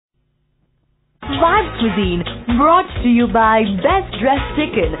Vibe Cuisine, brought to you by Best Dressed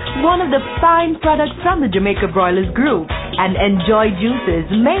Chicken, one of the fine products from the Jamaica Broilers Group. And Enjoy Juices,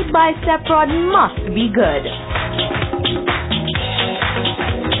 made by Stepprod, must be good.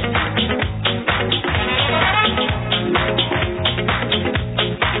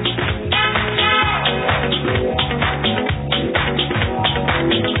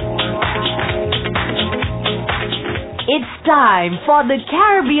 It's time for the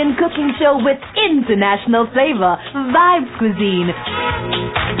Caribbean cooking show with international flavor, Vibes Cuisine.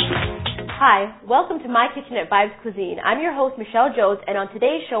 Hi, welcome to my kitchen at Vibes Cuisine. I'm your host, Michelle Jones, and on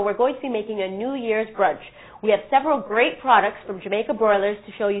today's show, we're going to be making a New Year's brunch. We have several great products from Jamaica Broilers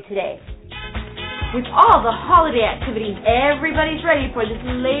to show you today. With all the holiday activities, everybody's ready for this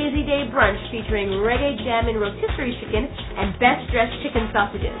lazy day brunch featuring Reggae Jammin Rotisserie chicken and Best Dressed chicken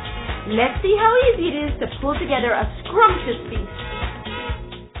sausages. Let's see how easy it is to pull together a scrumptious feast.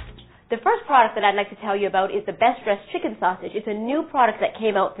 The first product that I'd like to tell you about is the Best Dressed chicken sausage. It's a new product that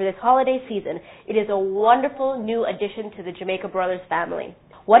came out for this holiday season. It is a wonderful new addition to the Jamaica Broilers family.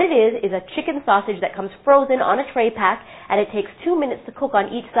 What it is a chicken sausage that comes frozen on a tray pack, and it takes 2 minutes to cook on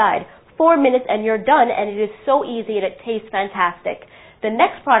each side. 4 minutes and you're done, and it is so easy and it tastes fantastic. The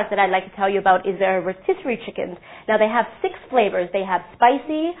next product that I'd like to tell you about is their rotisserie chickens. Now they have 6 flavors. They have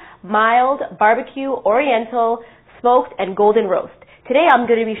spicy, mild, barbecue, oriental, smoked, and golden roast. Today I'm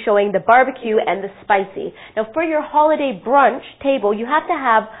going to be showing the barbecue and the spicy. Now for your holiday brunch table, you have to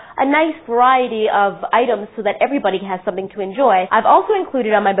have a nice variety of items so that everybody has something to enjoy. I've also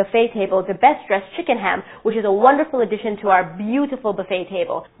included on my buffet table the Best Dressed chicken ham, which is a wonderful addition to our beautiful buffet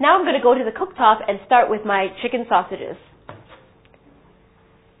table. Now I'm going to go to the cooktop and start with my chicken sausages.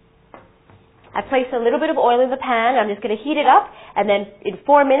 I placed a little bit of oil in the pan. I'm just going to heat it up, and then in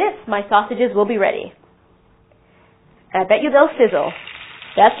 4 minutes, my sausages will be ready. And I bet you they'll sizzle.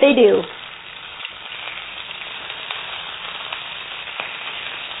 Yes, they do.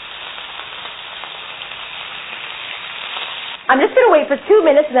 I'm just going to wait for 2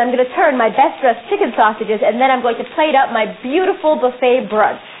 minutes, and I'm going to turn my Best Dressed chicken sausages, and then I'm going to plate up my beautiful buffet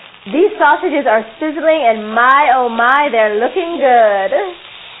brunch. These sausages are sizzling, and my, oh my, they're looking good.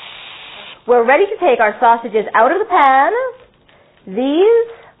 We're ready to take our sausages out of the pan.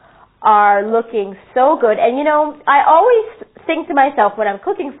 These are looking so good. And you know, I always think to myself when I'm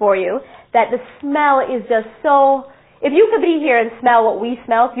cooking for you that the smell is just so... If you could be here and smell what we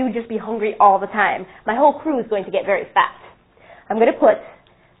smell, you would just be hungry all the time. My whole crew is going to get very fat. I'm going to put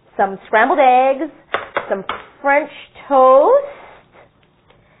some scrambled eggs, some French toast,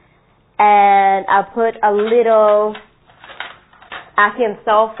 and I'll put a little ackee and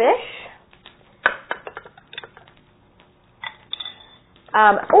saltfish.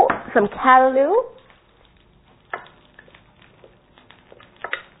 Some callaloo.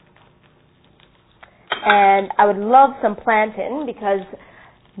 And I would love some plantain because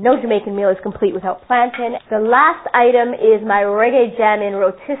no Jamaican meal is complete without plantain. The last item is my Reggae Jammin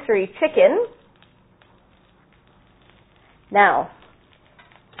Rotisserie chicken. Now,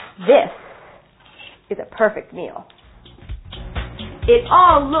 this is a perfect meal. It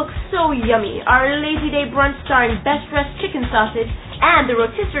all looks so yummy. Our lazy day brunch starring Best Dressed chicken sausage and the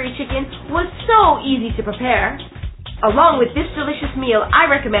rotisserie chicken was so easy to prepare. Along with this delicious meal, I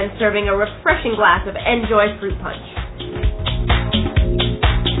recommend serving a refreshing glass of Enjoy fruit punch.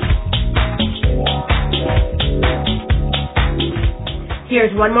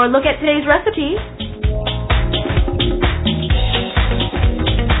 Here's one more look at today's recipe.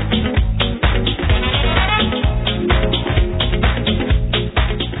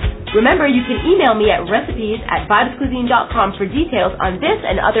 Remember, you can email me at recipes@vibescuisine.com for details on this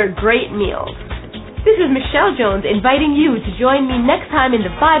and other great meals. This is Michelle Jones inviting you to join me next time in the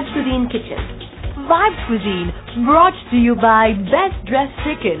Vibes Cuisine kitchen. Vibes Cuisine, brought to you by Best Dressed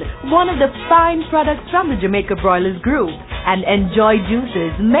Chicken, one of the fine products from the Jamaica Broilers Group. And Enjoy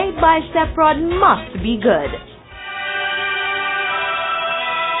Juices, made by Stepprod, must be good.